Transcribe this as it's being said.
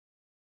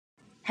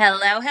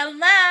Hello,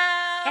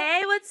 hello.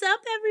 Hey, what's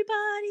up,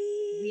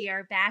 everybody? We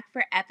are back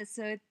for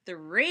episode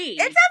 3. It's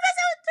episode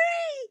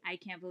 3. I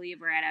can't believe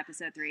we're at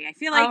episode 3. I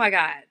feel like Oh my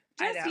God.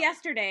 just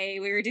yesterday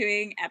we were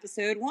doing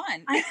episode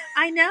 1.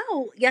 I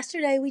know.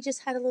 Yesterday we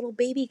just had a little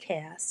baby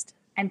cast.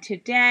 And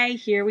today,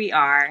 here we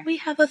are. We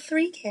have a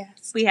 3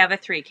 cast. We have a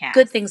 3 cast.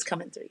 Good things come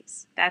in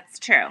 3s. That's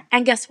true.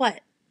 And guess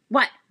what?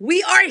 What?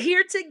 We are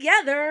here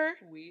together.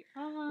 We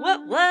are.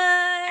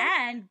 What?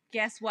 And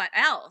guess what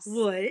else?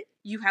 What?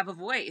 You have a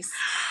voice.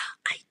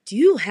 I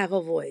do have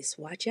a voice.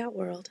 Watch out,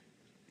 world.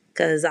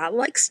 Because I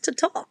likes to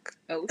talk.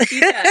 Oh, she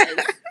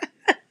does.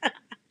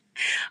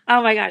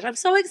 Oh my gosh. I'm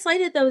so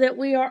excited, though, that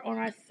we are on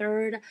our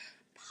 3rd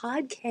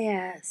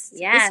podcast.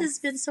 Yes. This has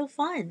been so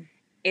fun.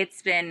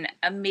 It's been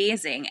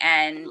amazing.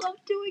 And I love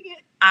doing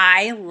it.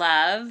 I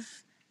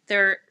love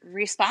the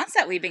response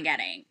that we've been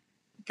getting.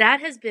 That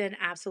has been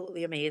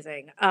absolutely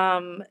amazing.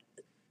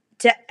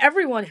 To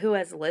everyone who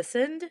has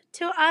listened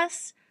to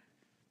us,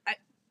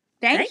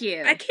 Thank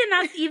you. I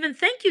cannot even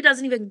thank you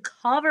doesn't even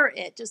cover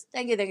it. Just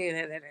thank you.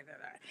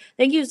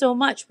 Thank you so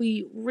much.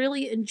 We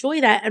really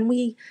enjoy that, and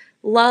we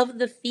love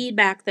the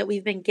feedback that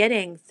we've been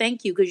getting.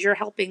 Thank you, because you're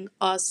helping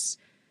us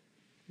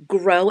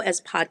grow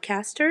as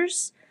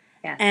podcasters,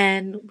 Yes.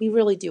 and we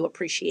really do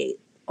appreciate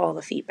all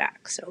the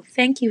feedback. So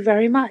thank you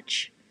very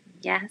much.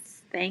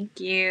 Yes, thank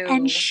you.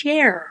 And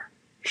share.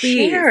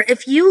 Please. Share.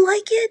 If you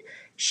like it,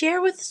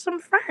 share with some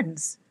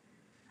friends.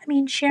 I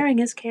mean, sharing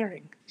is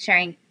caring.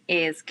 Sharing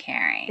is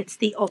caring. It's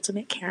the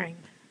ultimate caring.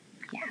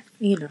 Yes.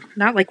 You know,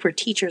 not like we're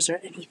teachers or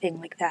anything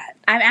like that.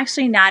 I'm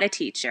actually not a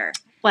teacher.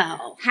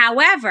 Well,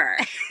 However,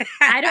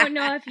 I don't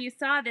know if you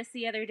saw this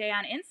the other day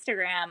on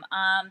Instagram.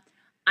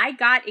 I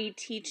got a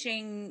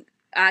teaching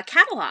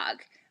catalog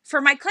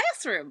for my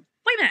classroom.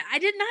 Wait a minute. I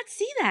did not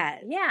see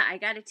that. Yeah, I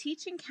got a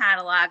teaching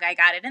catalog. I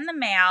got it in the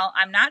mail.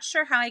 I'm not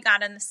sure how I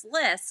got on this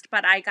list,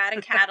 but I got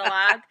a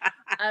catalog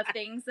of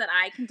things that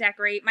I can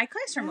decorate my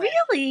classroom with.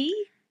 Really?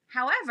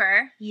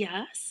 However,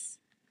 Yes.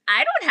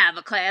 I don't have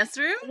a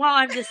classroom. Well,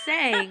 I'm just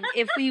saying,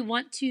 if we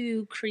want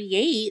to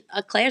create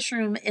a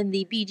classroom in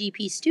the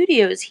BGP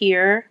studios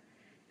here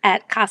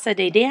at Casa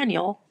de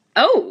Daniel,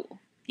 Oh,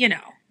 you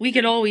know, we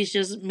could always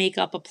just make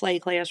up a play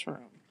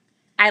classroom.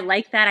 I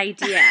like that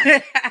idea.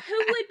 Who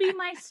would be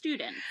my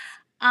student?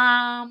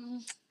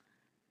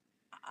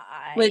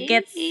 I Would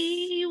get- would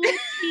be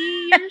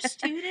your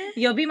student.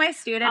 You'll be my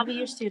student. I'll be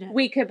your student.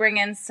 We could bring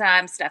in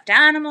some stuffed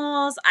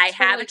animals. I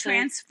have Totally a could.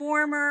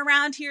 transformer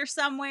around here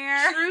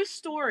somewhere. True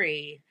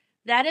story.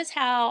 That is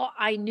how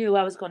I knew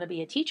I was going to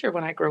be a teacher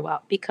when I grew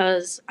up,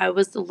 because I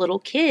was the little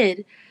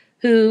kid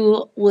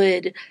who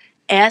would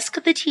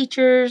ask the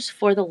teachers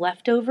for the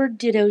leftover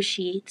ditto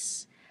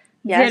sheets.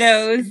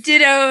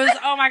 Dittos.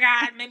 Oh my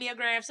God,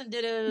 mimeographs and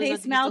dittos. They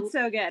smelled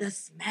so good. The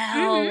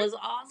smell Mhm. was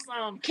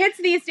awesome. Kids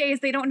these days,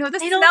 they don't know the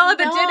They smell don't of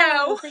a know.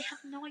 ditto. They have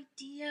no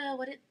idea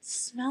what it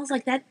smells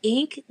like. That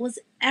ink was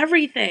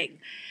everything.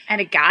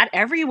 And it got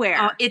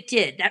everywhere. It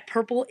did. That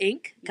purple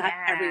ink got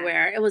Yeah.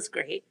 everywhere. It was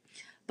great.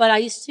 But I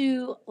used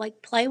to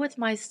play with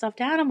my stuffed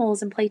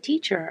animals and play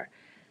teacher.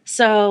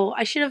 So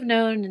I should have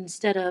known,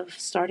 instead of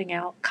starting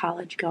out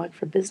college going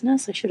for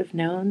business, I should have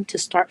known to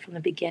start from the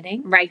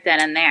beginning. Right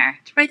then and there.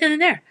 Right then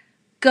and there.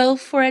 Go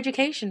for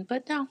education.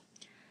 But no.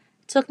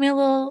 It took me a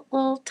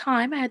little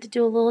time. I had to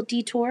do a little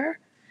detour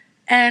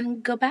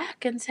and go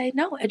back and say,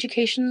 no,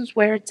 education's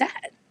where it's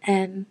at.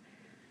 And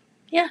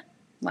yeah,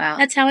 Well,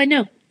 that's how I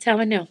knew. That's how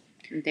I knew.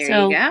 there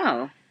so- you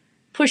go.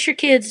 Push your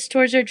kids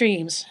towards their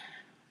dreams.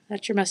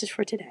 That's your message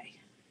for today.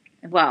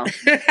 Well,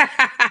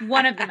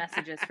 one of the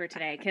messages for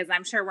today, because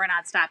I'm sure we're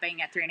not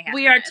stopping at 3.5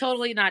 We minutes. are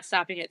totally not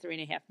stopping at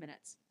 3.5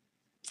 minutes.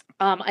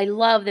 I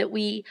love that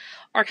we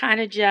are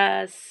kind of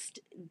just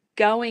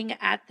going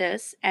at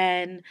this,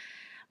 and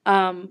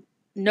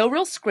no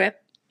real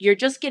script. You're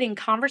just getting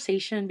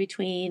conversation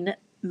between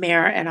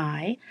Mare and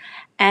I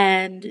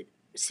and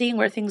seeing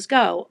where things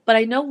go. But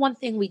I know one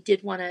thing we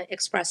did want to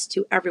express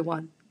to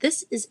everyone.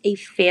 This is a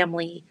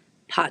family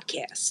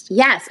podcast.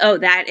 Yes. Oh,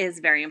 that is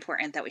very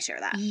important that we share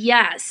that.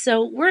 Yeah,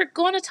 so we're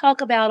going to talk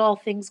about all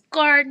things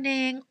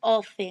gardening,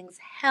 all things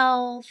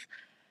health,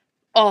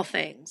 all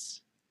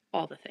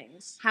the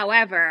things.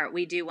 However,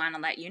 we do want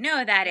to let you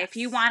know that if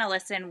you Yes. want to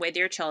listen with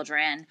your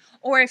children,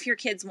 or if your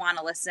kids want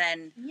to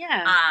listen,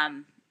 Yeah,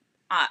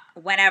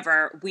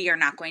 whenever, we are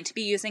not going to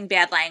be using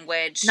bad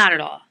language. not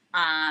at all.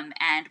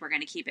 And we're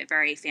going to keep it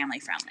very family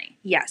friendly.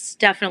 Yes,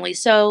 definitely.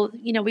 So,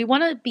 we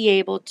want to be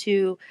able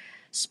to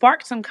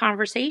spark some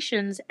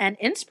conversations and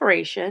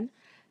inspiration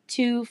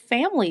to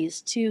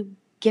families to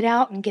get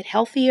out and get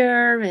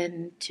healthier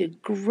and to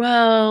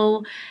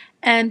grow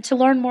and to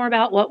learn more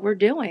about what we're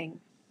doing.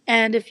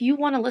 And if you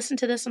want to listen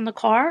to this in the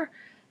car,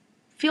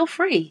 feel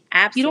free.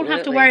 Absolutely. You don't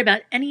have to worry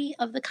about any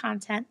of the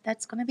content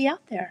that's going to be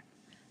out there.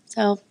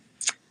 So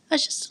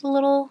that's just a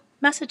little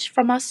message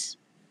from us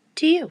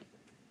to you,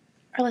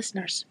 our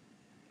listeners.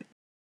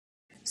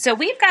 So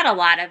we've got a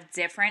lot of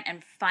different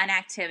and fun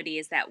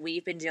activities that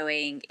we've been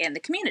doing in the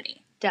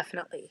community.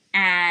 Definitely.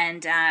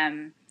 And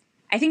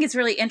I think it's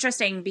really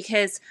interesting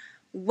because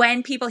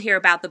when people hear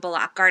about the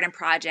Bullock Garden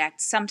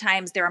Project,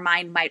 sometimes their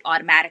mind might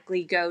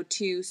automatically go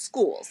to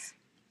schools.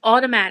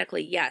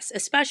 Automatically, yes.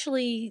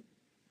 Especially,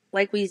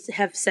 like we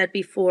have said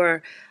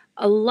before,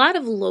 a lot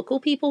of local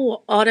people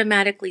will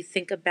automatically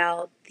think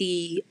about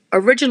the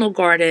original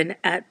garden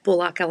at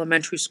Bullock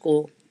Elementary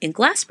School in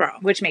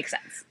Glassboro. Which makes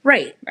sense.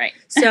 Right. Right.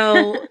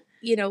 So,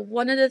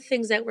 one of the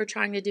things that we're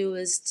trying to do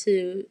is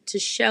to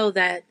show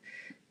that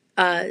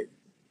the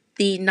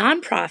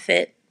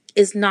nonprofit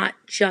is not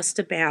just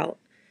about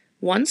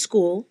one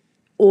school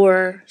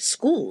or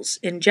schools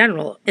in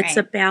general. It's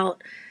Right.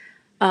 about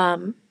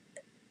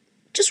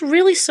just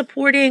really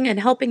supporting and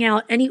helping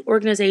out any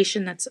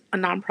organization that's a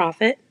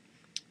nonprofit.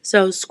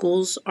 So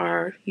schools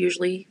are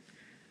usually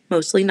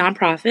mostly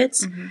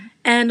nonprofits,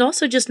 and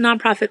also just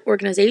nonprofit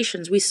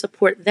organizations. We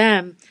support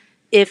them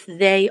if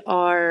they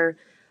are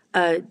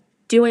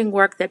doing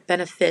work that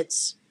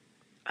benefits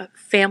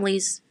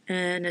families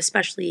and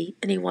especially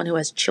anyone who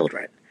has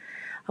children.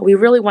 We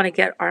really want to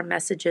get our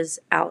messages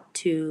out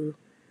to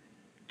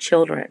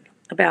children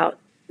about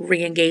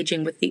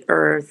re-engaging with the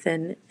earth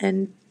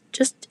and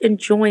just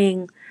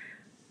enjoying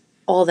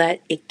all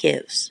that it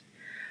gives.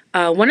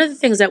 One of the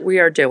things that we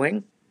are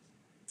doing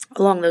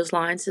along those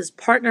lines is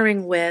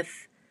partnering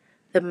with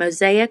the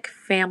Mosaic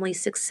Family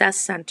Success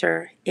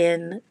Center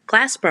in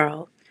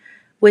Glassboro,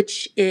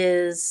 which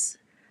is,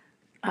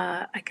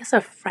 I guess,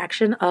 a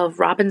fraction of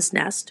Robin's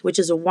Nest, which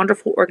is a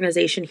wonderful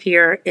organization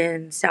here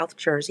in South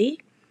Jersey.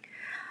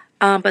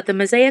 But the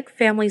Mosaic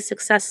Family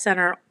Success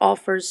Center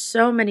offers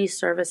so many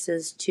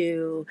services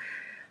to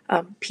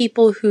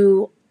people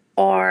who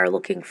are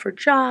looking for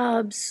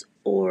jobs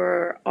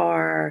or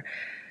are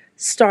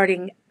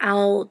starting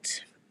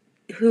out,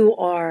 who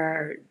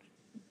are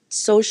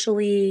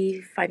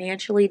socially,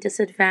 financially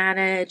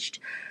disadvantaged,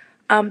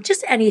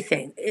 just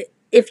anything.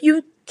 If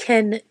you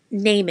can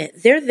name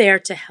it, they're there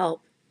to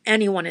help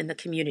anyone in the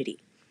community.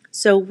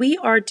 So we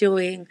are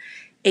doing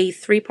a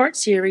 3-part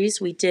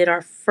series. We did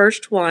our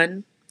first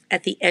one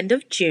at the end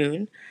of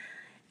June.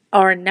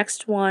 Our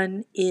next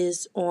one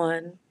is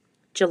on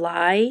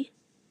July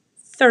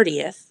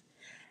 30th.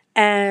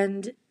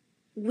 And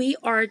we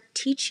are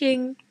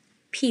teaching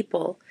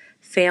people,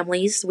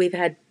 families. We've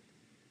had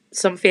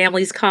some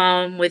families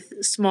come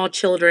with small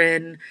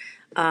children.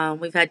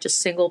 We've had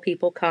just single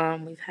people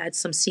come. We've had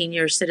some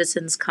senior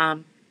citizens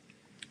come,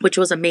 which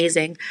was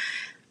amazing.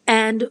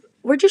 And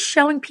we're just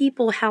showing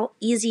people how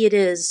easy it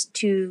is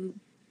to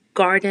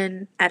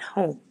garden at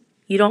home.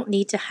 You don't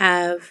need to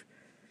have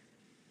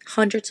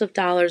hundreds of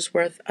dollars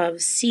worth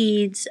of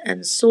seeds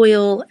and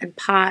soil and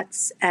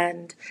pots,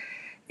 and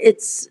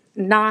it's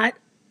not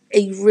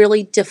a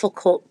really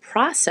difficult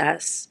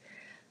process.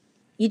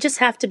 You just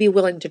have to be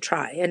willing to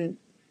try, and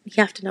you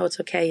have to know it's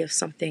okay if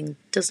something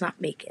does not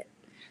make it.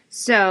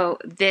 So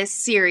this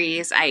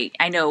series, I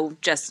know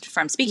just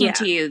from speaking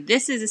to you,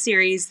 this is a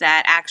series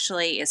that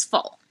actually is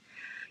full.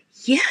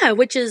 Yeah,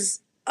 which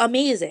is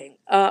amazing.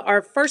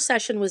 Our first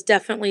session was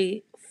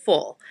definitely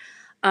full.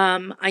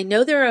 I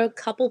know there are a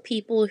couple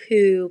people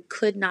who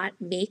could not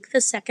make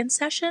the second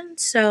session.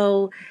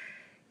 So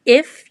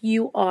if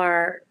you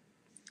are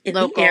in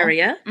Local. the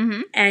area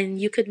and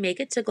you could make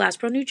it to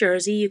Glassboro, New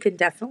Jersey, you can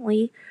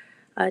definitely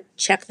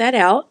check that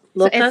out.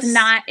 Look, so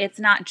it's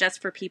not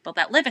just for people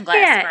that live in Glassboro.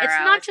 Yeah,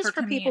 it's not just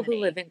for people who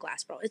live in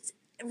Glassboro. It's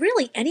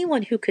really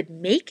anyone who could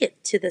make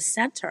it to the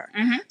center.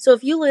 So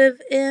if you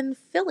live in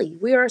Philly,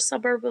 we are a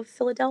suburb of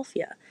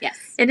Philadelphia.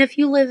 Yes. And if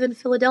you live in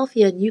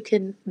Philadelphia and you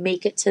can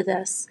make it to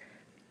this,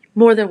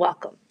 more than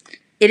welcome.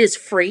 It is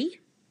free.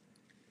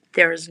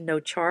 There is no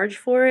charge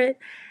for it.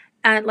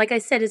 And like I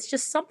said, it's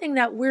just something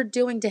that we're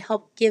doing to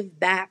help give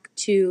back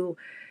to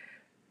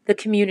the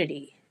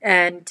community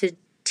and to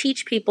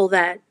teach people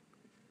that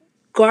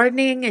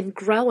gardening and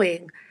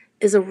growing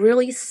is a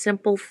really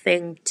simple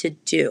thing to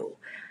do.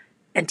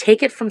 And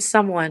take it from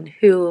someone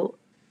who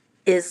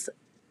is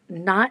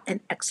not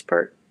an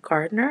expert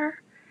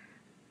gardener.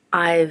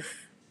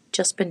 I've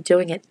just been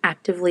doing it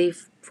actively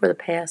for the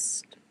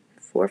past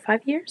 4 or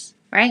 5 years.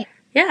 Right.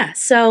 Yeah,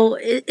 so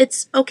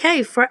it's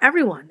okay for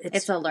everyone.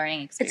 It's a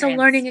learning experience. It's a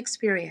learning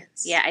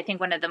experience. Yeah, I think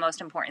one of the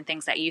most important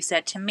things that you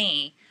said to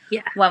me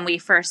when we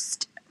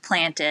first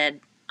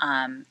planted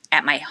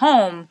at my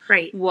home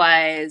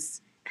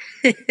was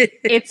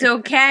it's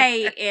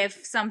okay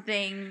if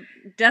something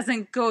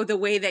doesn't go the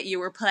way that you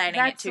were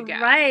planning it to go.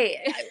 That's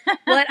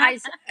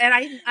right.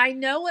 I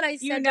know what I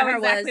said to her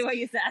exactly what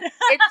you said.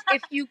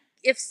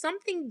 if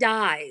something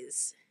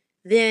dies,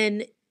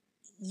 then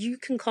you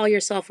can call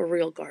yourself a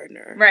real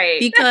gardener. Right.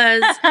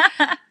 Because,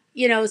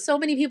 so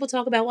many people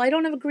talk about, well, I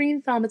don't have a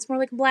green thumb. It's more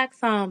like a black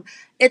thumb.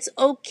 It's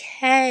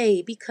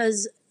okay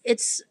because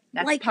that's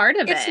part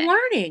of it. It's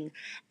learning.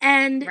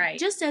 And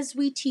just as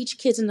we teach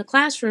kids in the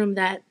classroom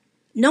that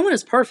no one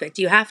is perfect.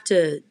 You have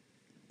to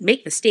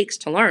make mistakes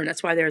to learn.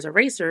 That's why there's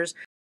erasers.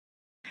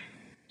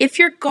 If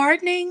you're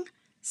gardening,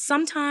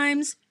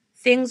 sometimes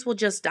things will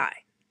just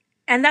die.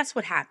 And that's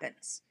what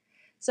happens.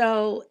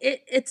 So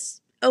it's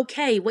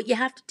okay. What you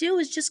have to do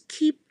is just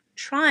keep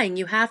trying.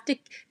 You have to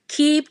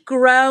Keep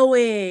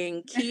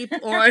growing. Keep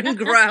on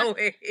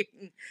growing.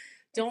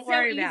 Don't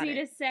worry about it.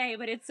 It's so easy to say,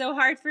 but it's so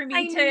hard for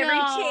me to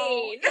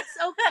retain. It's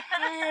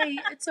okay.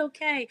 It's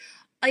okay.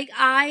 Like,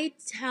 I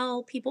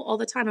tell people all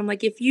the time, I'm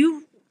like, if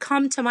you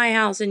come to my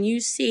house and you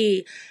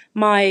see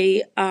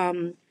my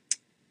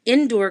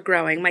indoor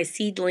growing, my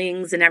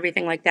seedlings and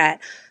everything like that,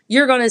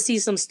 you're going to see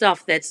some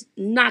stuff that's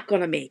not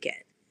going to make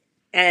it.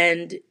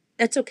 And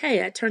it's okay.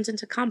 It turns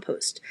into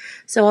compost.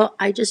 So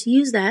I just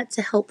use that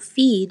to help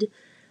feed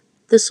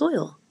the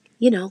soil,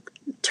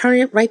 turn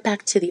it right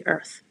back to the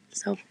earth.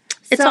 So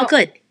it's all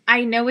good.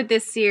 I know with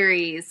this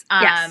series,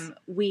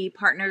 we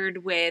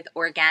partnered with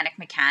Organic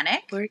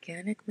Mechanic.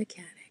 Organic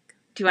Mechanic.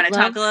 Do you want to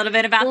talk a little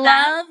bit about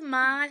that? Love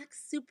my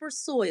super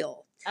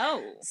soil.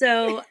 Oh.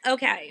 So,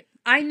 okay.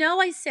 I know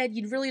I said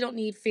you really don't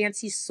need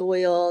fancy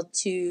soil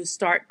to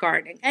start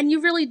gardening, and you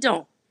really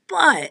don't.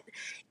 But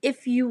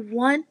if you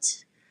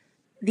want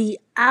the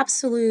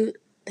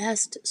absolute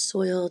best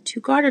soil to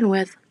garden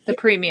with, the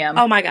premium.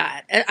 Oh my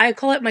God. I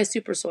call it my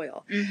super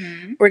soil.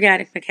 Mm-hmm.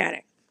 Organic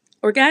Mechanic.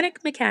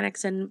 Organic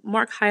Mechanics and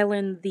Mark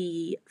Hyland,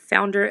 the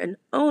founder and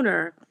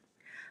owner,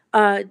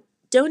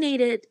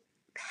 donated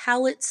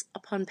pallets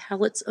upon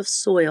pallets of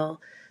soil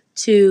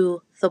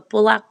to the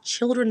Bullock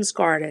Children's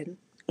Garden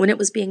when it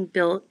was being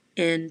built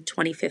in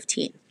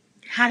 2015.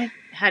 How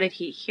did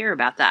he hear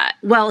about that?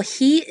 Well,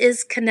 he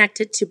is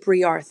connected to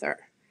Brie Arthur.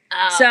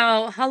 Oh.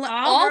 So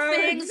all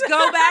things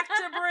go back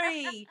to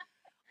Brie.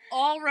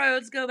 All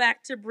roads go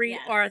back to Brie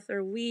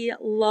Arthur. We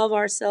love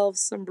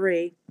ourselves some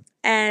Brie.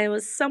 And it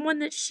was someone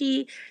that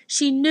she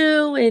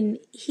knew, and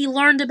he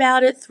learned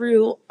about it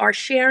through our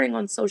sharing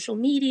on social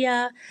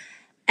media,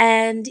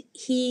 and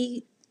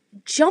he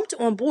jumped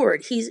on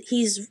board.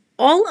 He's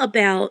all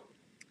about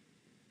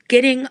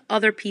getting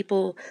other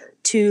people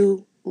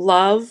to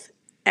love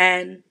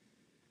and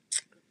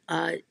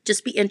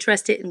just be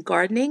interested in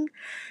gardening.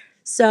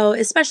 So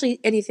especially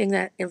anything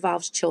that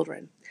involves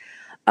children.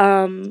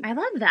 I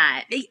love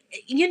that.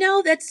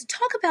 That's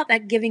talk about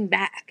that giving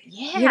back.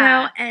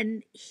 Yeah.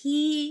 And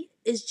he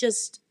is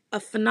just a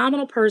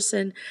phenomenal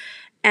person.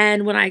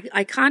 And when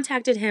I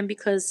contacted him,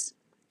 because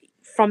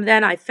from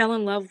then I fell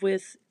in love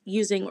with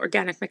using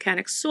Organic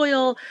Mechanic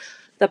soil,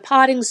 the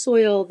potting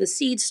soil, the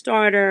seed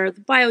starter,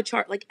 the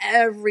biochar, like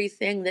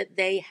everything that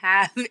they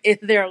have in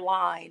their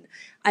line,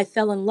 I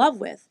fell in love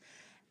with.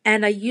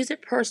 And I use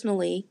it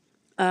personally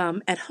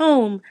at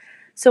home.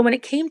 So when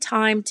it came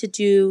time to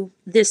do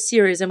this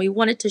series and we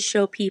wanted to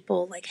show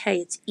people like, hey,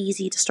 it's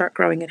easy to start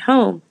growing at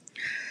home,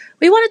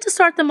 we wanted to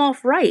start them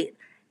off right.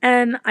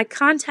 And I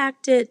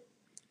contacted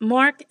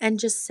Mark and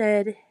just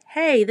said,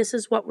 hey, this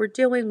is what we're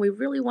doing. We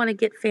really want to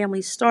get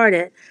families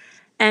started.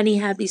 And he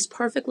had these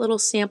perfect little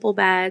sample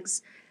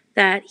bags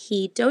that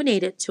he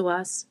donated to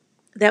us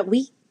that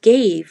we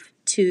gave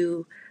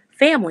to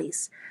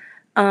families.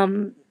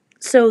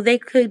 So they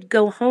could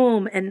go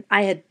home, and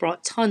I had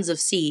brought tons of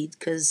seed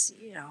because,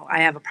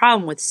 I have a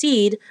problem with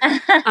seed.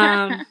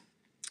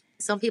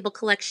 Some people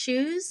collect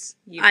shoes.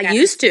 I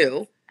used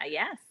to.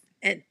 Yes.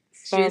 And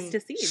shoes to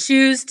seeds.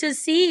 Shoes to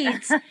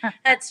seeds.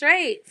 That's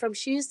right. From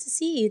shoes to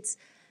seeds.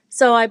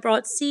 So I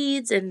brought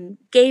seeds and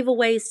gave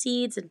away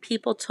seeds, and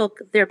people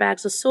took their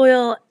bags of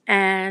soil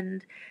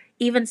and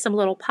even some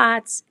little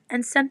pots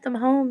and sent them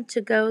home to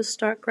go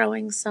start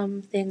growing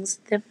some things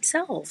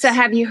themselves. So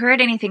have you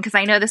heard anything? Because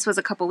I know this was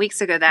a couple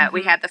weeks ago that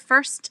we had the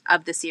first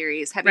of the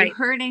series. Have you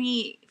heard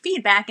any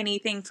feedback,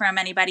 anything from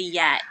anybody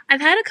yet? I've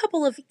had a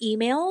couple of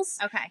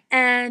emails. Okay.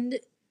 And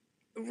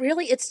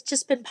really, it's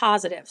just been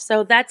positive.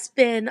 So that's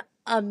been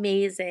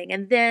amazing.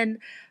 And then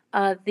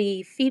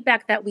the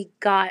feedback that we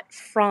got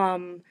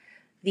from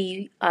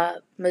the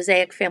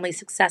Mosaic Family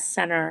Success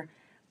Center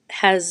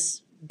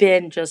has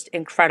been just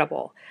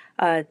incredible.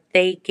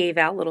 They gave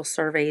out little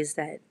surveys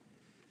that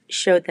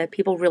showed that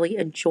people really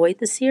enjoyed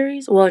the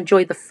series. Well,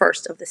 enjoyed the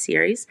first of the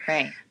series.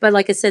 Right. But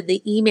like I said,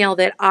 the email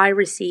that I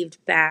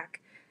received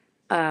back,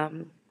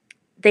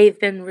 they've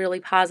been really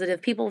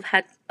positive. People have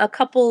had a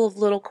couple of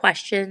little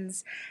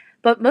questions,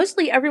 but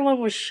mostly everyone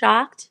was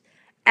shocked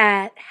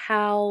at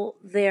how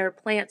their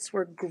plants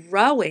were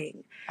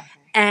growing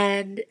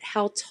and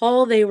how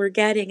tall they were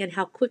getting and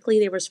how quickly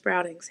they were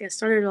sprouting. So I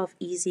started off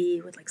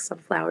easy with like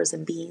sunflowers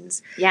and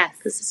beans. Yes.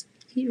 Because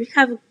you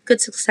have good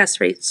success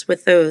rates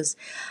with those.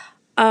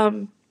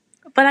 But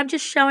I'm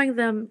just showing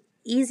them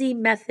easy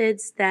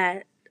methods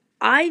that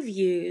I've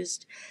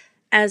used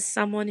as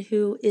someone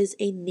who is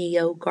a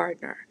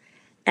neo-gardener.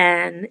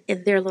 And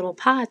in their little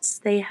pots,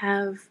 they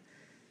have,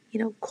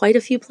 quite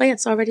a few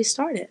plants already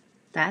started.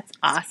 That's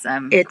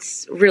awesome.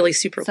 It's really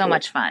super cool. So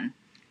much fun.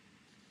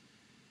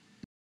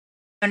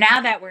 So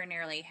now that we're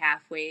nearly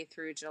halfway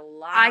through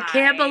July. I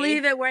can't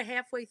believe it. We're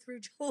halfway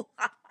through July.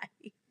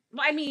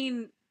 Well, I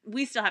mean,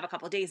 we still have a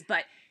couple of days,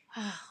 but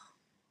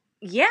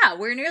yeah,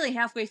 we're nearly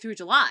halfway through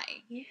July.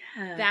 Yeah.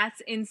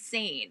 That's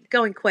insane.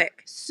 Going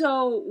quick.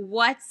 So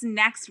what's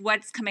next?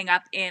 What's coming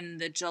up in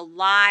the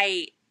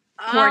July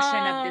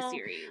portion of the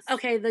series?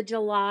 Okay, the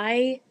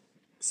July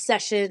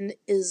session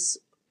is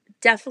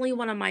definitely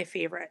one of my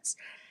favorites.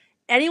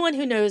 anyone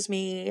who knows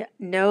me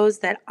knows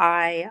that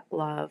I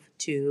love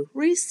to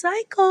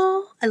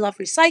recycle. I love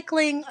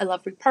recycling. I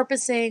love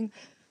repurposing.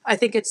 I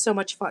think it's so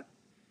much fun.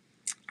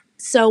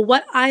 So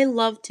what I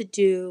love to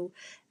do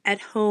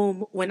at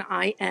home when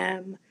I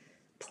am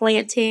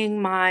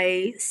planting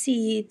my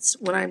seeds,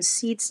 when I'm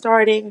seed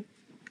starting,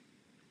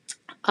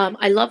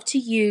 I love to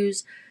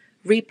use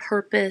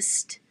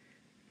repurposed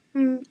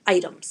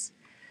items.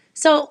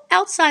 So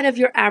outside of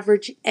your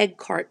average egg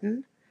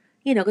carton,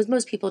 because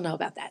most people know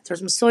about that. There's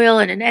some soil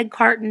in an egg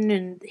carton,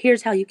 and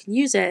here's how you can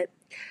use it.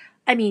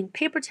 I mean,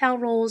 paper towel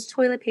rolls,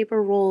 toilet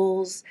paper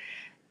rolls.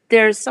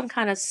 There's some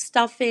kind of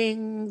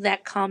stuffing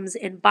that comes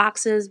in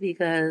boxes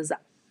because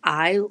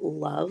I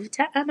love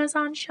to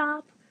Amazon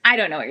shop. I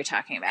don't know what you're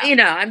talking about.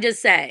 I'm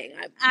just saying.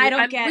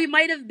 We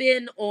might have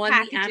been on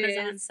the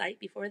Amazon site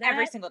before that.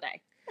 Every single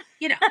day.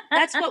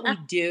 That's what we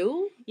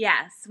do.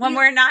 Yes. When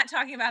we're not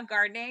talking about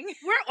gardening.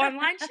 We're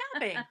online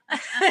shopping.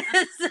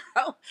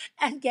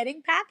 And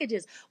getting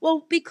packages.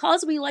 Well,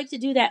 because we like to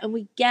do that and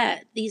we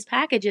get these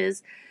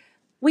packages,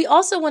 we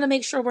also want to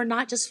make sure we're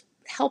not just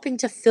helping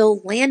to fill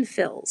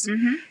landfills.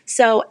 Mm-hmm.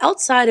 So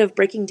outside of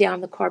breaking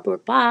down the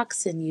cardboard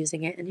box and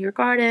using it in your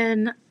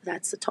garden,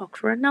 that's a talk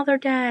for another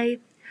day.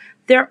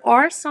 There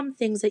are some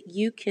things that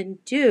you can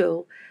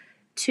do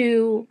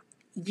to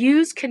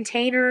use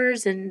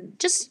containers and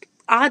just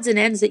odds and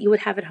ends that you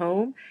would have at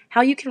home,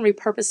 how you can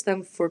repurpose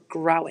them for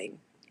growing,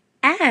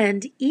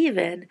 and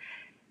even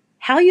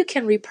how you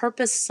can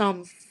repurpose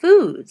some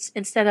foods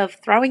instead of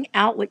throwing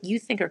out what you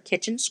think are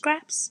kitchen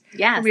scraps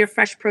from your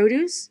fresh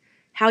produce,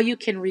 how you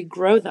can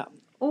regrow them.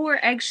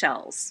 Or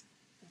eggshells.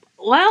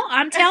 Well,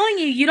 I'm telling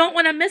you, you don't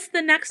want to miss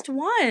the next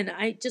one.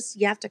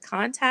 You have to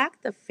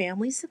contact the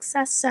Family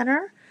Success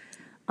Center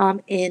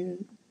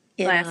in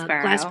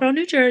Glassboro,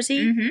 New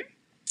Jersey.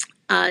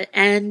 Mm-hmm.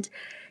 And,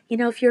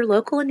 if you're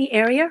local in the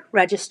area,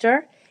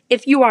 register.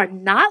 If you are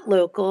not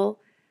local,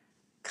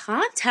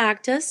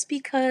 contact us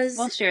because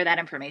we'll share that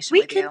information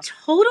with you. We can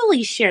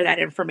totally share that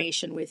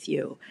information with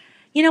you.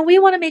 We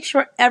want to make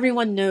sure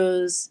everyone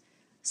knows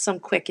some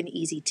quick and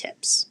easy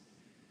tips.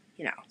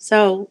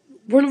 So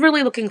we're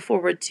really looking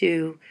forward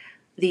to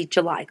the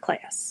July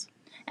class.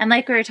 And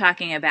like we were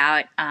talking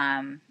about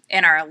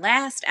in our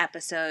last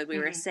episode, we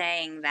were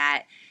saying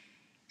that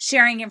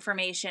sharing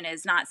information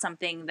is not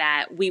something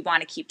that we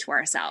want to keep to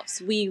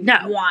ourselves. We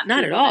want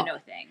not people at all. to know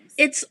things.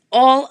 It's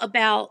all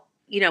about,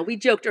 we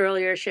joked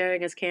earlier,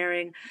 sharing is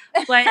caring,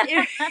 but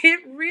it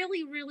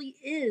really, really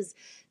is.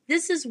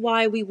 This is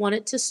why we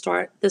wanted to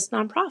start this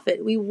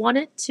nonprofit. We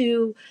wanted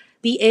to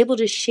be able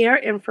to share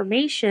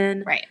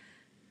information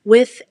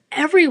with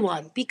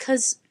everyone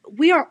because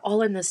we are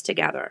all in this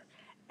together.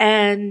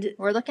 And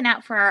we're looking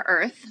out for our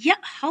earth. Yeah,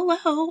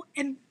 hello.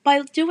 And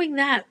by doing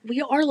that,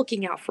 we are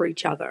looking out for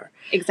each other.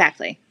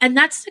 Exactly. And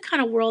that's the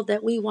kind of world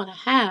that we want to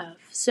have.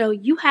 So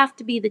you have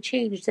to be the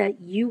change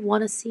that you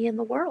want to see in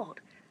the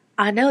world.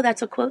 I know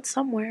that's a quote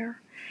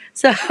somewhere.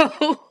 So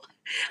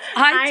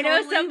I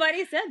know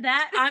somebody said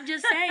that. I'm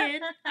just saying,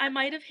 I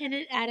might have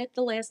hinted at it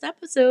the last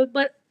episode,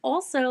 but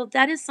also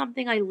that is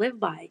something I live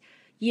by.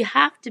 You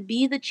have to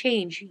be the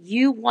change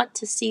you want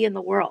to see in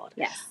the world.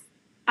 Yes.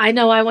 I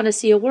know I want to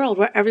see a world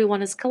where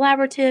everyone is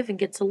collaborative and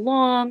gets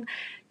along.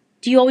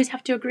 Do you always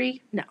have to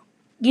agree? No.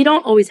 You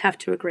don't always have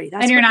to agree.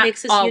 That's and you're what not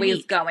makes us always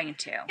unique. going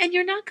to. And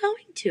you're not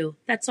going to.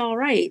 That's all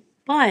right.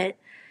 But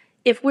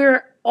if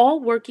we're all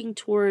working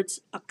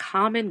towards a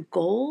common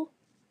goal,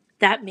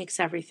 that makes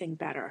everything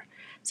better.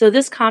 So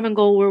this common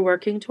goal we're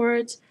working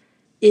towards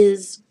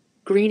is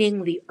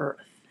greening the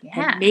earth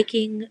and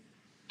making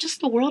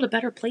just the world a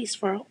better place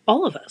for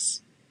all of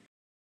us.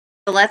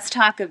 So let's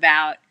talk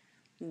about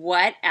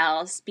what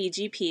else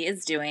BGP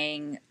is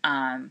doing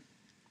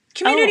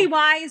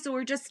community-wise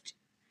or just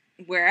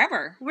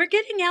wherever. We're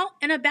getting out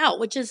and about,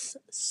 which is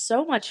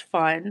so much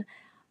fun.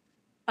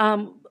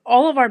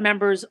 All of our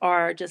members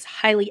are just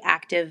highly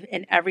active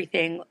in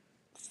everything.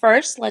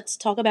 First, let's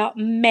talk about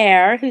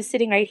Mare, who's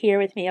sitting right here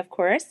with me, of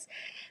course.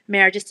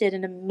 Mare just did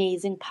an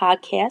amazing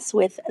podcast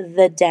with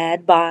the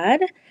Dad Bod.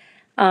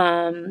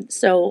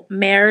 So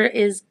Mare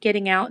is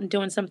getting out and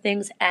doing some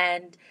things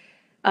and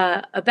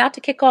about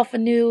to kick off a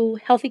new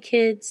Healthy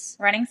Kids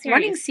running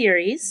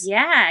series.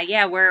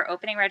 Yeah. We're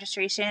opening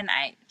registration.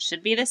 I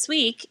should be this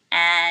week.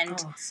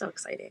 And so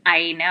exciting.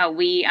 I know.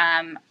 We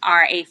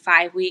are a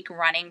 5-week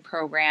running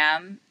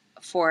program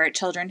for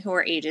children who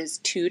are ages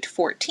 2 to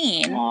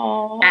 14.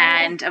 Aww.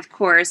 And of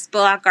course,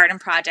 Bullock Garden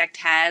Project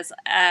has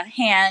a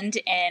hand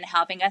in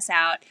helping us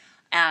out.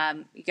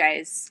 You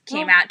guys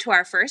came out to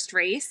our first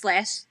race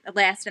last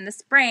in the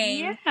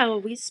spring. Yeah,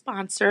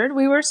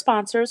 we were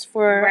sponsors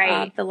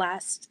for the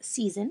last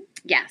season.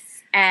 Yes.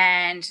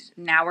 And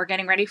now we're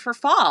getting ready for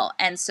fall.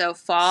 And so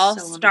fall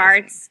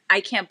starts, amazing. I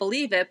can't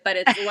believe it, but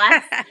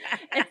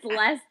it's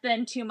less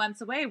than 2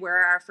 months away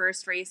where our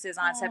first race is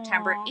on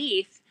September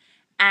 8th.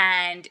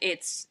 and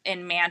it's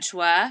in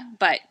Mantua,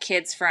 but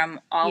kids from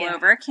all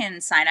over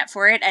can sign up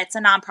for it. It's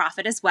a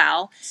nonprofit as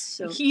well.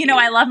 So you know,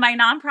 I love my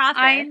nonprofit.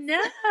 I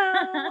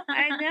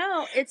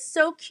know. It's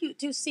so cute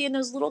to seeing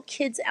those little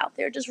kids out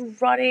there just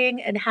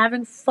running and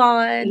having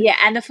fun. Yeah,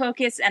 and the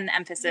focus and the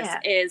emphasis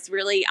is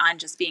really on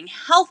just being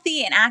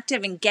healthy and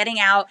active and getting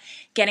out,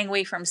 getting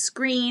away from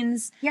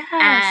screens,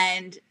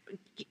 and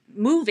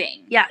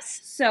moving.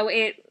 Yes. So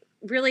it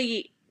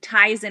really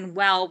ties in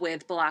well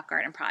with Block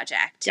Garden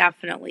Project.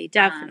 Definitely.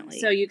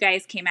 So you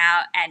guys came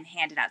out and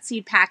handed out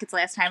seed packets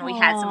last time. We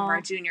had some of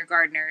our junior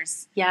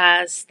gardeners.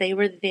 Yes, they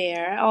were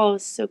there. Oh,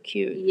 so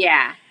cute.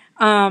 Yeah.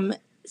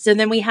 So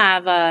then we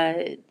have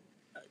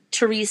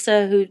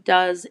Teresa, who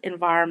does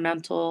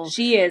environmental.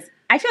 She is.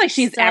 I feel like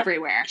she's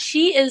everywhere.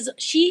 She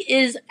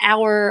is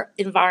our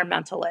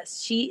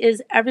environmentalist. She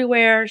is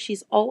everywhere.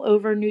 She's all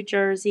over New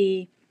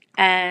Jersey,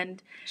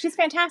 and she's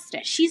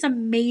fantastic. She's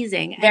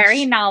amazing.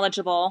 Very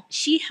knowledgeable.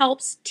 She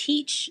helps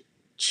teach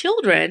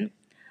children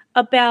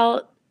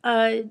about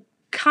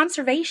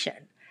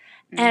conservation,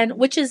 and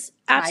which is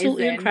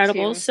absolutely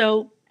incredible.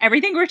 So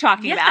everything we're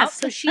talking about.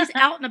 So she's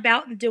out and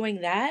about and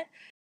doing that.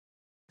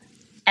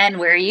 And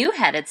where are you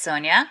headed,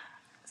 Sonia?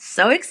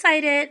 So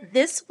excited.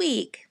 This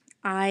week,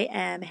 I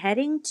am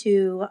heading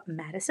to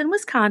Madison,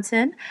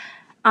 Wisconsin.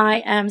 I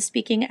am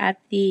speaking at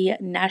the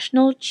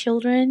National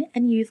Children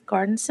and Youth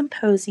Garden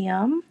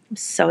Symposium. I'm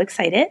so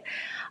excited.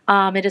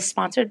 It is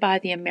sponsored by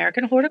the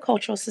American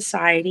Horticultural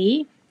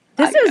Society.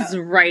 This is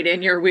right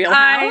in your wheelhouse.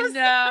 I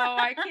know.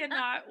 I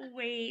cannot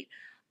wait.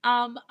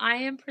 I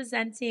am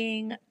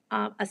presenting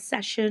a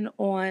session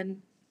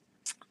on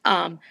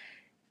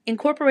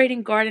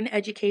incorporating garden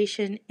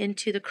education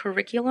into the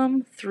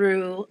curriculum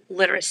through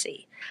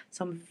literacy.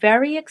 So I'm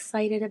very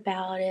excited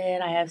about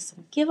it. I have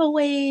some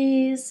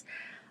giveaways.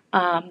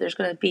 There's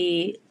going to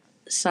be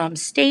some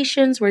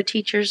stations where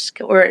teachers,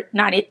 or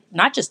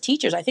not just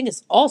teachers, I think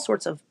it's all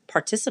sorts of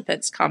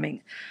participants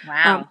coming.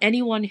 Wow.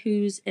 Anyone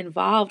who's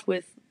involved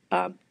with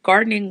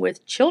gardening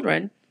with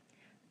children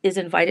is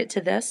invited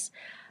to this.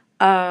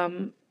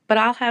 But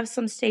I'll have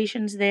some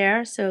stations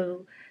there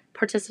so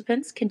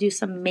participants can do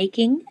some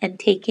making and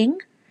taking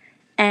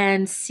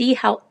and see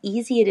how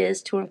easy it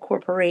is to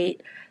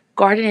incorporate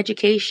garden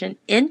education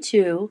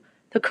into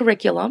the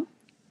curriculum,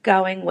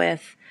 going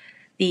with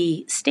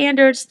the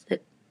standards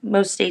that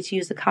most states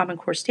use, the Common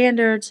Core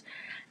standards,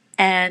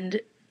 and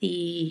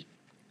the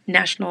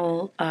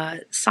national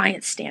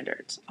science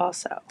standards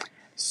also.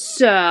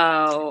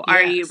 So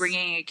are you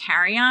bringing a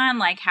carry-on?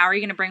 Like, how are you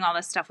going to bring all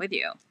this stuff with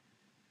you?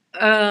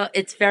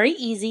 It's very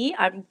easy.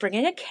 I'm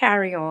bringing a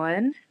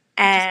carry-on.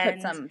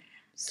 And just put some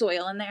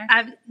soil in there.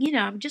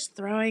 I'm just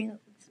throwing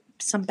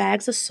some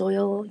bags of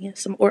soil,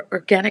 some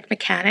organic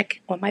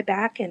mechanic on my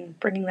back and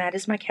bringing that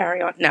as my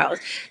carry-on. No,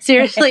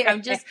 seriously,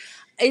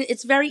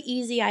 it's very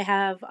easy. I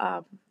have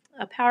a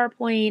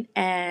PowerPoint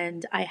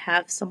and I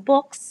have some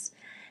books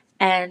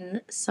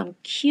and some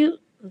cute,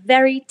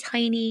 very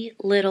tiny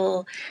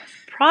little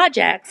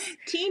projects.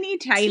 Teeny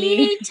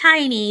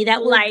tiny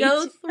that will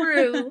go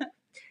through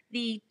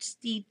the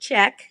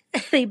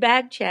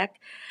bag check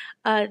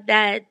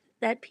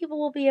that people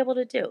will be able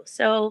to do.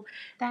 So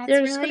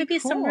there's going to be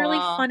some really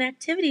fun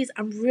activities.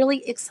 I'm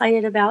really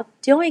excited about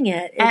doing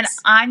it. And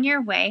on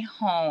your way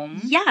home,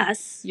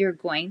 yes, you're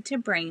going to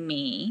bring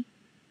me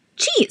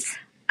cheese.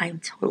 I'm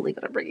totally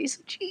going to bring you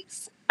some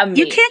cheese.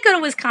 Amazing. You can't go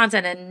to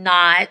Wisconsin and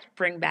not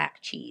bring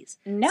back cheese.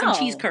 No. Some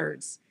cheese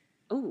curds.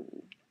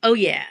 Ooh. Oh,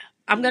 yeah.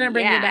 I'm going to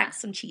bring you back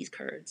some cheese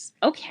curds.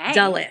 Okay.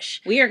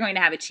 Delish. We are going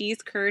to have a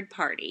cheese curd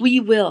party.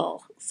 We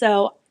will.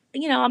 So,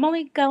 I'm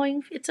only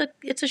going, it's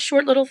a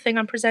short little thing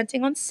I'm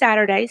presenting on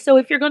Saturday. So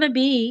if you're going to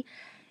be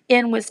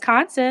in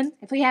Wisconsin.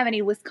 If we have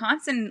any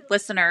Wisconsin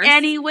listeners.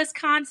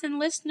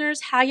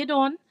 How you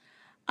doing?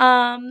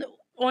 On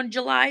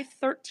July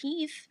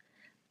 13th,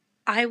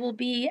 I will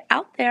be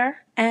out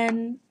there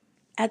and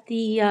at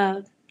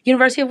the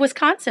University of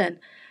Wisconsin.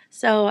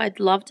 So I'd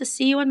love to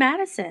see you in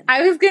Madison.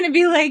 I was going to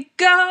be like,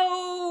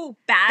 go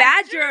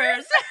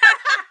Badgers.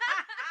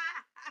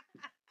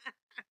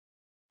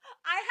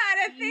 I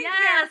had to think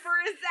there for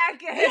a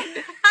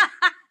second.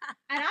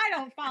 And I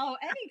don't follow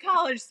any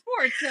college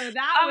sports, so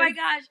that Oh my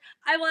gosh.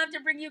 I will have to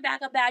bring you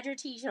back a Badger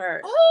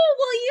t-shirt. Oh,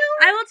 will you?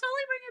 I will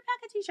totally bring you back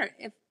a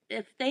t-shirt.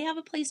 If they have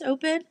a place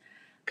open,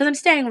 because I'm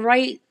staying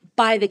right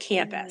by the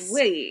campus.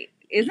 Wait,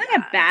 isn't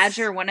a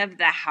Badger one of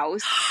the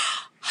house?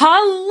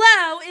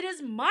 Hello, it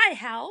is my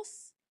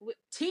house.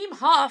 Team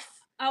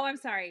Huff. Oh, I'm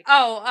sorry.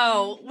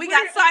 Oh, we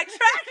got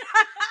sidetracked.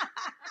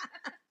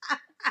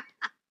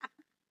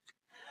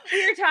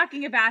 We were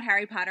talking about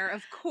Harry Potter,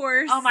 of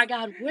course. Oh my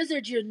God,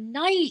 Wizards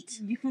Unite.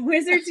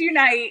 Wizards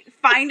Unite.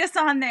 Find us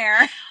on there.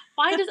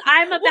 Find us.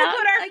 We'll put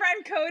our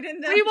friend code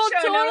in the show notes. We will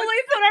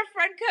totally put our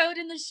friend code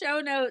in the show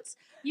notes.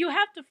 You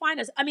have to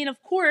find us. I mean,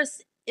 of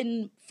course,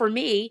 for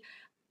me,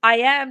 I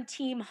am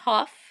Team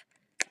Huff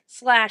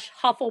 /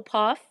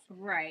 Hufflepuff.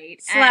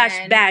 Right. /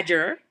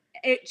 Badger.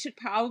 it should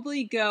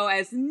probably go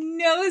as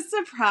no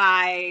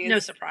surprise. No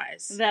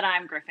surprise. That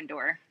I'm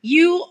Gryffindor.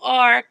 You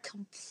are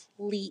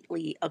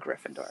completely a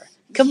Gryffindor.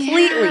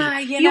 Completely. Yeah,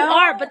 you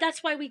are, but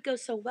that's why we go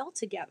so well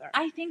together.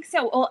 I think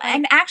so. Well,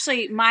 and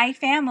actually, my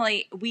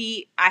family,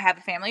 I have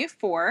a family of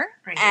 4,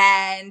 right,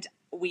 and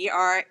we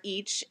are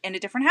each in a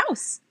different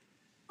house.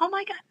 Oh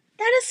my God.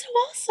 That is so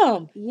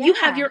awesome. Yeah. You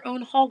have your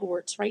own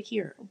Hogwarts right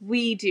here.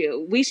 We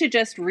do. We should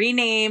just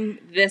rename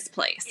this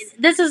place.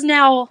 This is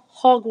now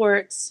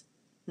Hogwarts,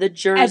 the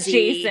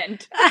Jersey.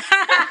 Adjacent.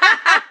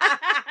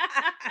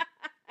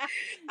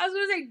 I was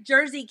going to say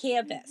Jersey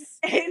campus.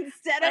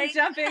 Instead of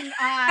jumping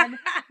on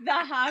the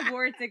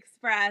Hogwarts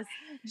Express,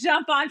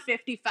 jump on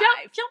 55.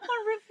 Jump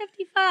on Route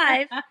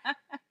 55,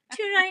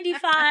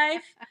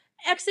 295,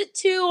 exit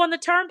 2 on the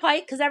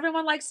turnpike, because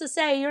everyone likes to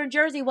say, you're in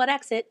Jersey, what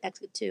exit?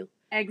 Exit 2.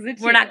 Exit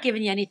 2. We're not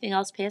giving you anything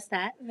else past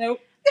that.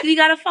 Nope. You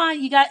got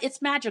to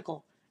it's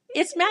magical.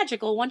 It's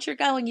magical. Once you're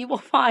going, you will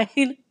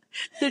find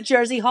the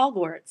Jersey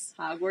Hogwarts.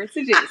 Hogwarts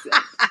adjacent.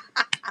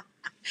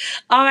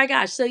 Oh my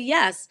gosh. So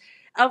yes,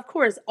 of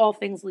course, all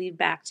things lead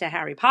back to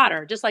Harry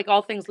Potter, just like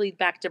all things lead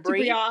back to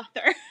Brie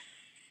Arthur.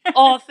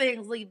 All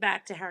things lead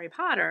back to Harry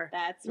Potter.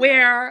 That's right.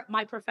 Where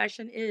my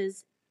profession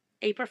is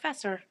a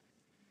professor.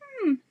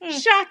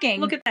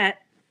 Shocking. Look at that.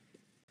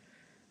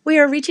 We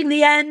are reaching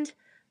the end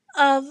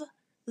of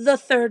the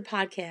 3rd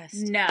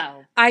podcast.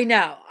 No. I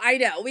know.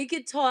 We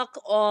could talk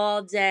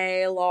all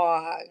day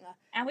long.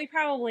 And we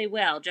probably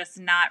will, just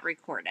not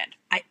recorded.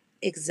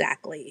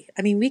 Exactly.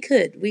 I mean, we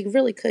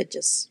really could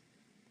just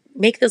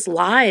make this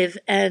live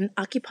and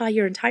occupy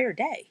your entire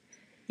day.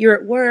 You're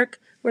at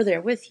work, we're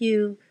there with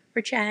you,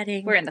 we're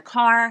chatting. We're in the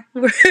car.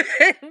 We're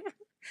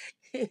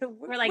like in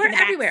the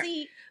everywhere. Back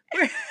seat.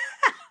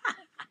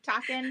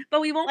 Talking.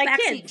 But we won't like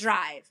backseat kids.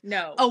 drive.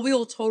 No. Oh, we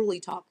will totally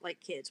talk like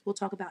kids. We'll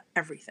talk about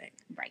everything.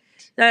 Right.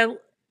 So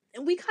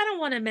we kind of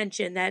want to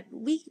mention that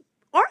we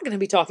are going to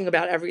be talking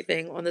about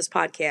everything on this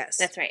podcast.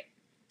 That's right.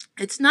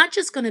 It's not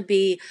just going to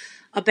be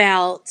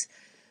about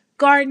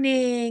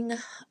gardening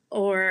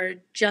or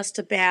just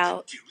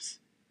about...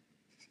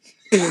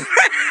 I'm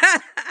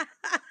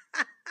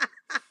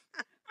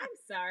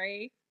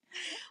sorry.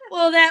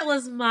 Well, that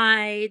was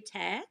my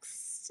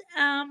text.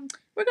 We're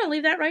going to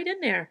leave that right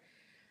in there.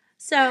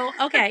 So,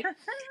 okay.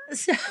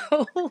 So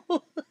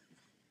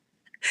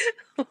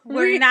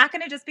we're not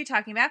going to just be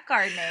talking about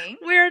gardening.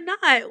 We're not.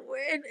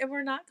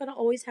 We're not going to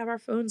always have our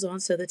phones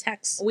on, so the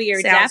text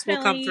sounds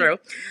will come through.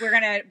 We're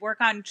going to work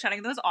on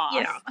shutting those off.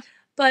 Yeah.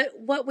 But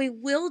what we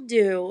will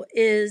do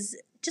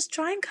is just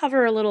try and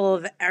cover a little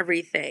of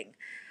everything.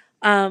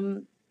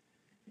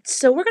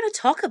 So we're going to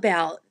talk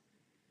about,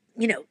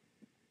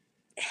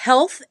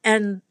 health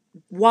and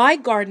why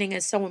gardening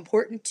is so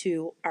important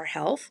to our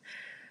health.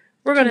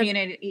 We're going to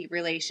community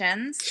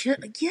relations. Yeah,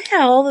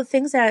 all the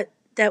things that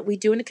we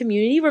do in the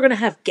community. We're going to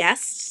have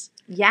guests.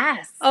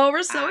 Yes. Oh,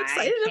 we're so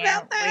excited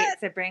about that.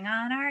 Wait to bring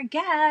on our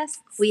guests.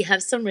 We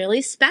have some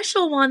really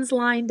special ones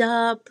lined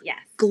up. Yes.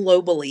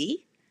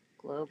 Globally.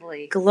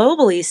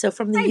 So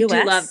from the U.S.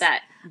 I do love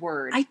that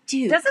word. I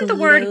do. Doesn't the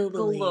word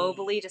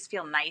globally just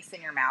feel nice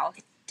in your mouth?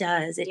 It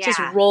does. It just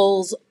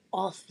rolls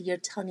off your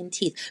tongue and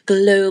teeth.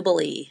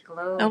 Globally.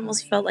 I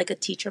almost felt like a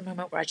teacher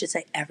moment where I should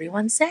say,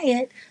 everyone say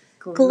it.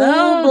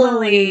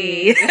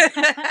 Globally.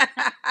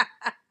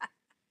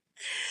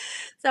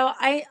 So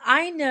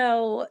I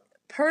know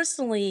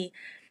personally,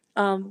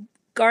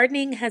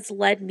 gardening has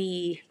led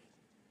me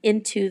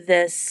into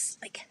this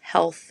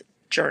health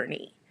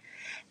journey,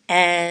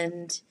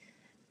 and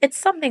it's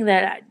something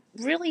that I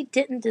really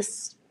didn't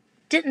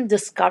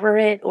discover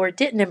it or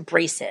didn't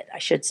embrace it. I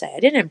should say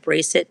I didn't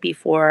embrace it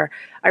before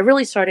I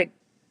really started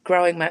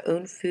growing my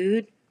own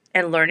food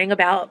and learning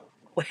about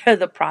where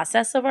the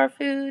process of our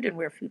food and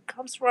where food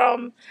comes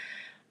from.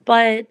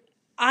 But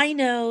I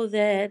know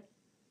that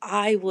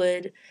I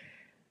would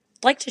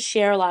like to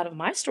share a lot of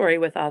my story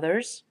with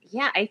others.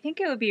 Yeah, I think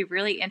it would be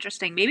really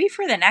interesting, maybe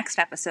for the next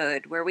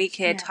episode, where we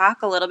could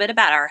talk a little bit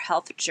about our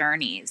health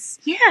journeys.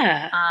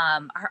 Yeah.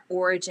 Our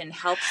origin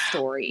health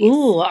stories.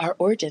 Ooh, our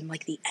origin,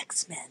 like the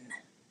X-Men.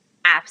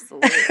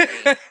 Absolutely.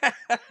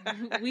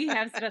 We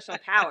have special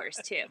powers,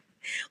 too.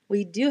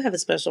 We do have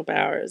special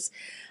powers.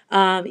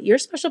 Your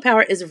special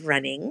power is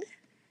running.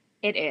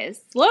 It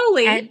is.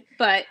 Slowly,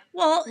 but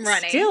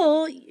running.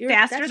 Still,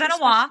 faster than a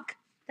walk.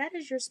 That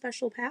is your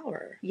special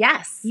power.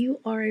 Yes. You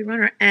are a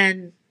runner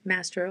and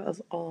master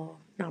of all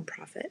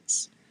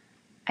nonprofits.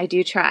 I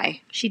do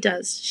try. She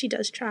does. She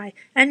does try.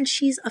 And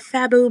she's a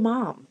fabo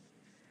mom.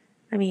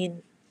 I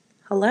mean,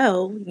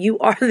 hello. You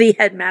are the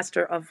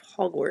headmaster of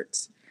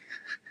Hogwarts.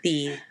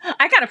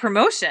 I got a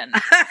promotion. I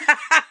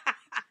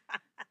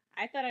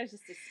thought I was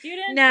just a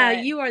student. No,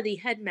 you are the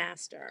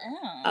headmaster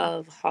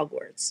of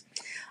Hogwarts.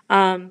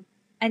 And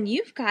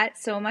you've got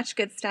so much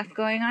good stuff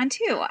going on,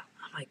 too. Oh,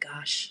 my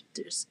gosh.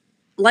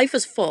 Life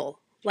is full.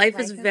 Life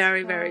is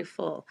very, very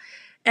full.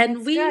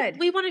 And we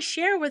want to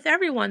share with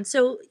everyone.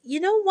 So,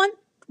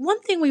 one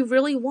thing we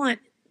really want,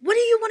 what do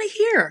you want to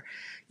hear?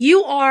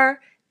 You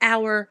are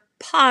our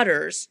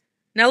potters.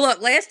 Now,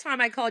 look, last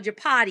time I called you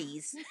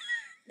potties.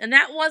 And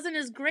that wasn't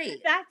as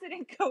great. That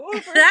didn't go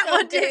over that so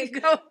one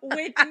didn't go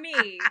with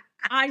me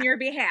on your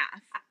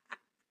behalf.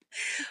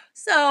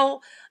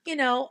 So,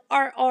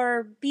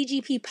 our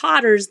BGP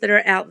Potters that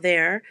are out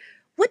there,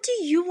 what do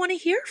you want to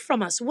hear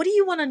from us? What do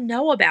you want to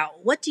know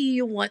about? What do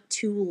you want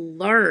to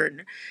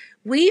learn?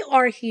 We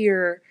are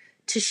here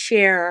to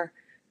share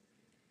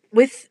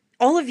with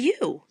all of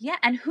you. Yeah,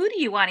 and who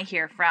do you want to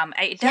hear from?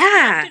 It doesn't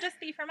have to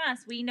just be from us.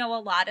 We know a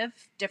lot of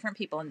different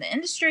people in the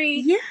industry.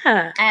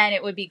 Yeah. And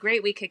it would be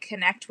great. We could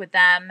connect with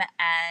them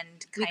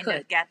and kind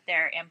of get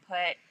their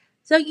input.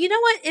 So, you know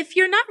what? If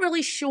you're not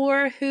really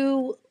sure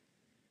who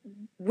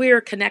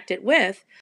we're connected with,